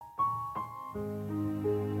Well,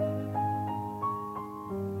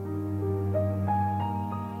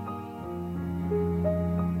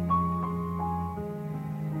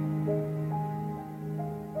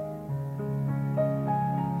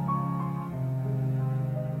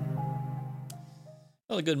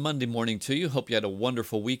 a good Monday morning to you. Hope you had a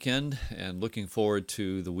wonderful weekend and looking forward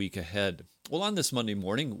to the week ahead. Well, on this Monday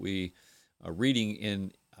morning, we are reading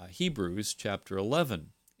in Hebrews chapter 11.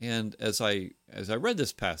 And as I read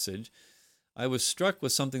this passage, I was struck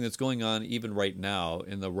with something that's going on even right now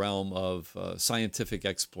in the realm of scientific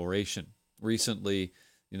exploration. Recently,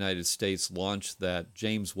 the United States launched that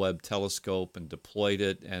James Webb telescope and deployed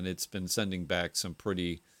it, and it's been sending back some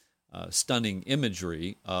pretty stunning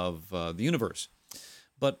imagery of the universe.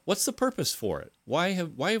 But what's the purpose for it? Why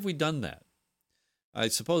have we done that? I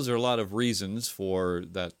suppose there are a lot of reasons for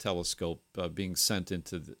that telescope being sent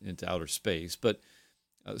into outer space, but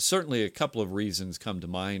certainly a couple of reasons come to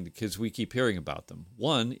mind because we keep hearing about them.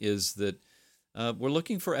 One is that we're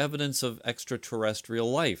looking for evidence of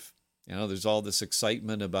extraterrestrial life. There's all this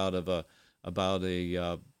excitement about a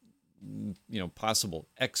possible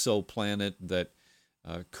exoplanet that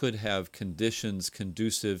could have conditions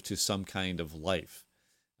conducive to some kind of life.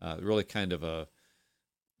 Really kind of a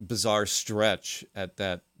bizarre stretch at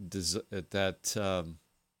that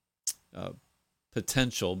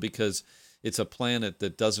potential, because it's a planet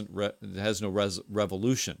that has no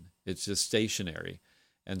revolution. It's just stationary,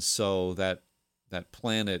 and so that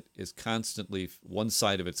planet is constantly, one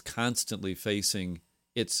side of it's constantly facing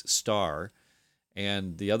its star,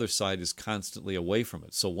 and the other side is constantly away from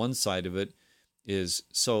it. So one side of it is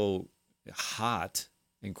so hot,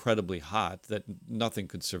 incredibly hot, that nothing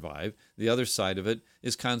could survive. The other side of it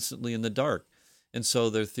is constantly in the dark. And so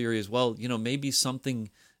their theory is, well, maybe something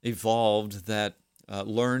evolved that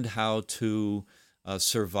learned how to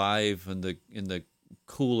survive in the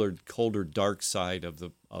cooler, colder, dark side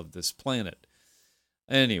of this planet.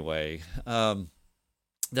 Anyway,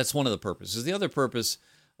 that's one of the purposes. The other purpose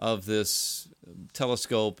of this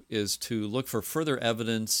telescope is to look for further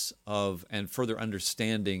evidence of and further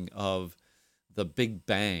understanding of the Big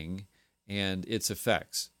Bang and its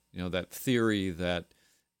effects. That theory that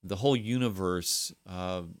the whole universe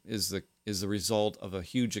is the result of a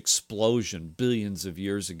huge explosion billions of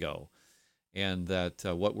years ago, and that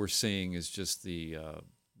what we're seeing is just the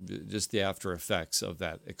after effects of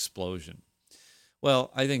that explosion.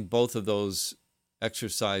 Well, I think both of those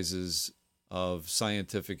exercises of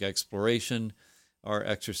scientific exploration are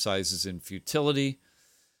exercises in futility,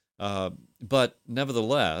 but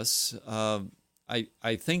nevertheless,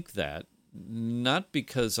 I think that not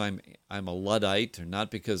because I'm a Luddite, or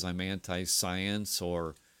not because I'm anti-science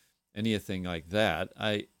or anything like that.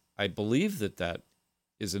 I believe that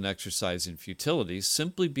is an exercise in futility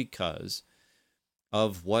simply because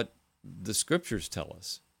of what the scriptures tell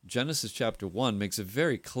us. Genesis chapter 1 makes it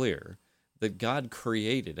very clear that God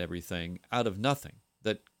created everything out of nothing,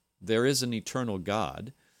 that there is an eternal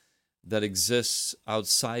God that exists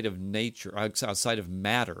outside of nature, outside of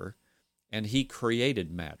matter, and he created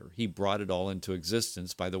matter. He brought it all into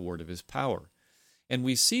existence by the word of his power. And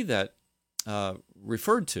we see that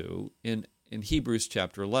referred to in Hebrews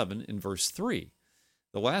chapter 11 in verse 3.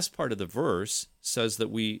 The last part of the verse says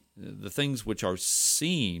that the things which are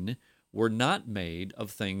seen were not made of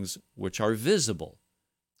things which are visible.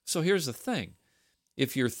 So here's the thing.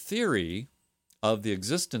 If your theory of the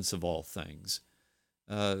existence of all things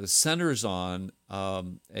centers on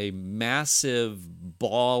a massive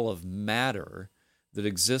ball of matter that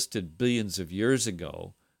existed billions of years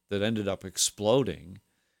ago that ended up exploding,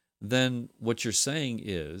 then what you're saying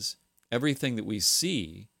is everything that we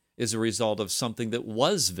see is a result of something that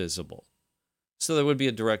was visible. So there would be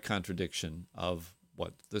a direct contradiction of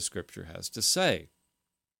what the scripture has to say.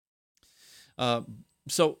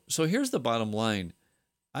 So here's the bottom line.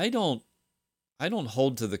 I don't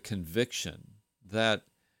hold to the conviction that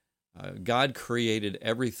God created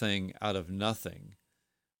everything out of nothing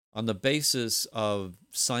on the basis of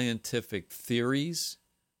scientific theories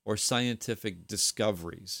or scientific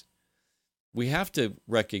discoveries. We have to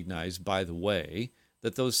recognize, by the way,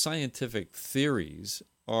 that those scientific theories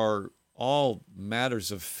are all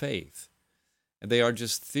matters of faith, and they are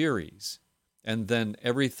just theories. And then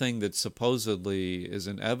everything that supposedly is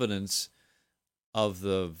an evidence of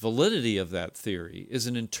the validity of that theory is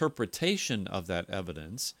an interpretation of that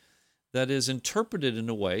evidence that is interpreted in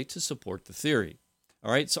a way to support the theory.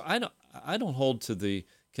 All right, so I don't hold to the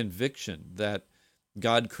conviction that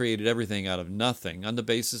God created everything out of nothing on the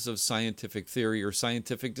basis of scientific theory or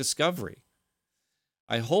scientific discovery.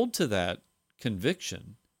 I hold to that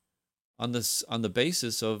conviction on the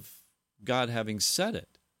basis of God having said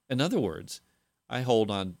it. In other words, I hold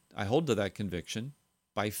to that conviction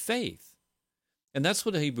by faith. And that's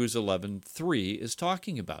what Hebrews 11:3 is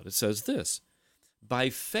talking about. It says this, by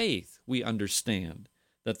faith we understand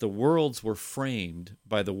that the worlds were framed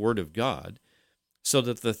by the word of God, so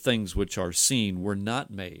that the things which are seen were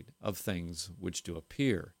not made of things which do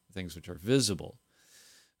appear, things which are visible.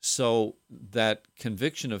 So that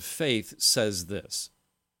conviction of faith says this: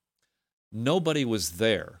 nobody was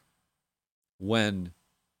there when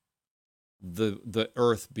the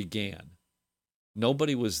earth began.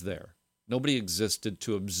 Nobody was there. Nobody existed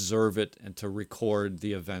to observe it and to record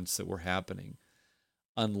the events that were happening,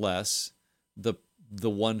 unless the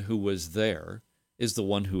one who was there is the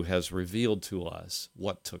one who has revealed to us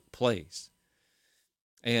what took place.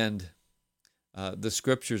 And the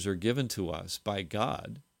scriptures are given to us by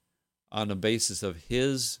God on a basis of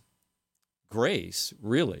His grace,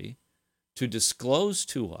 really, to disclose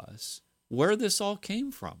to us where this all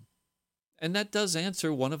came from. And that does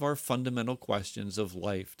answer one of our fundamental questions of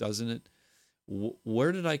life, doesn't it?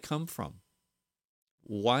 Where did I come from?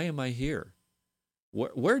 Why am I here?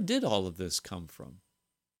 Where did all of this come from?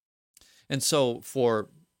 And so for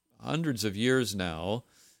hundreds of years now,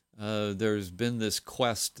 there's been this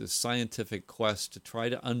quest, this scientific quest to try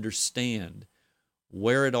to understand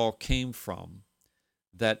where it all came from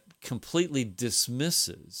that completely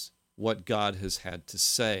dismisses what God has had to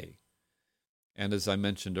say. And as I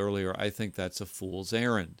mentioned earlier, I think that's a fool's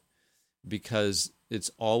errand, because it's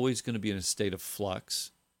always going to be in a state of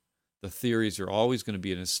flux. The theories are always going to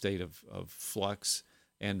be in a state of flux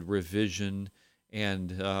and revision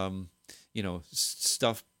and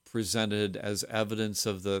stuff presented as evidence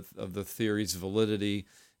of the theory's validity,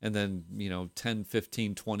 and then 10,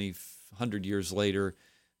 15, 20, 100 years later,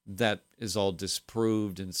 that is all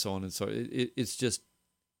disproved, and so on and so on. It's just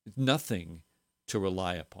nothing to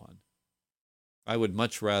rely upon. I would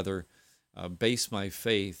much rather base my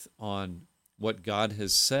faith on what God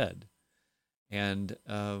has said and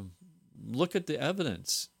look at the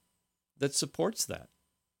evidence that supports that.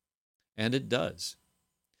 And it does.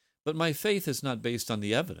 But my faith is not based on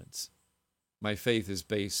the evidence. My faith is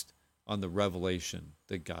based on the revelation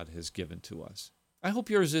that God has given to us. I hope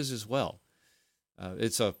yours is as well.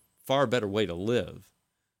 It's a far better way to live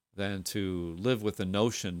than to live with the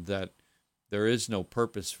notion that there is no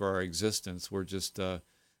purpose for our existence. We're just the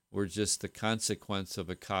consequence of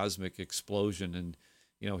a cosmic explosion, and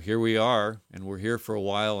here we are, and we're here for a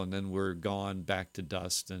while, and then we're gone back to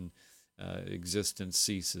dust, and existence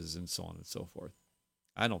ceases, and so on and so forth.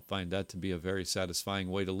 I don't find that to be a very satisfying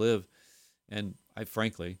way to live, and I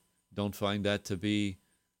frankly don't find that to be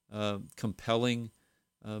compelling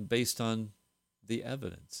based on the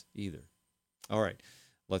evidence either. All right,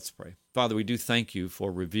 let's pray. Father, we do thank you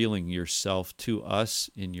for revealing yourself to us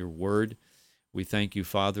in your word. We thank you,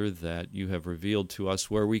 Father, that you have revealed to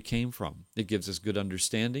us where we came from. It gives us good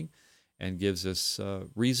understanding and gives us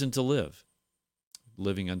reason to live,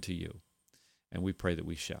 living unto you. And we pray that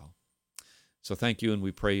we shall. So thank you, and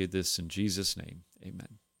we pray this in Jesus' name.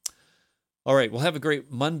 Amen. All right, well, have a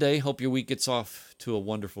great Monday. Hope your week gets off to a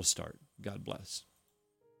wonderful start. God bless.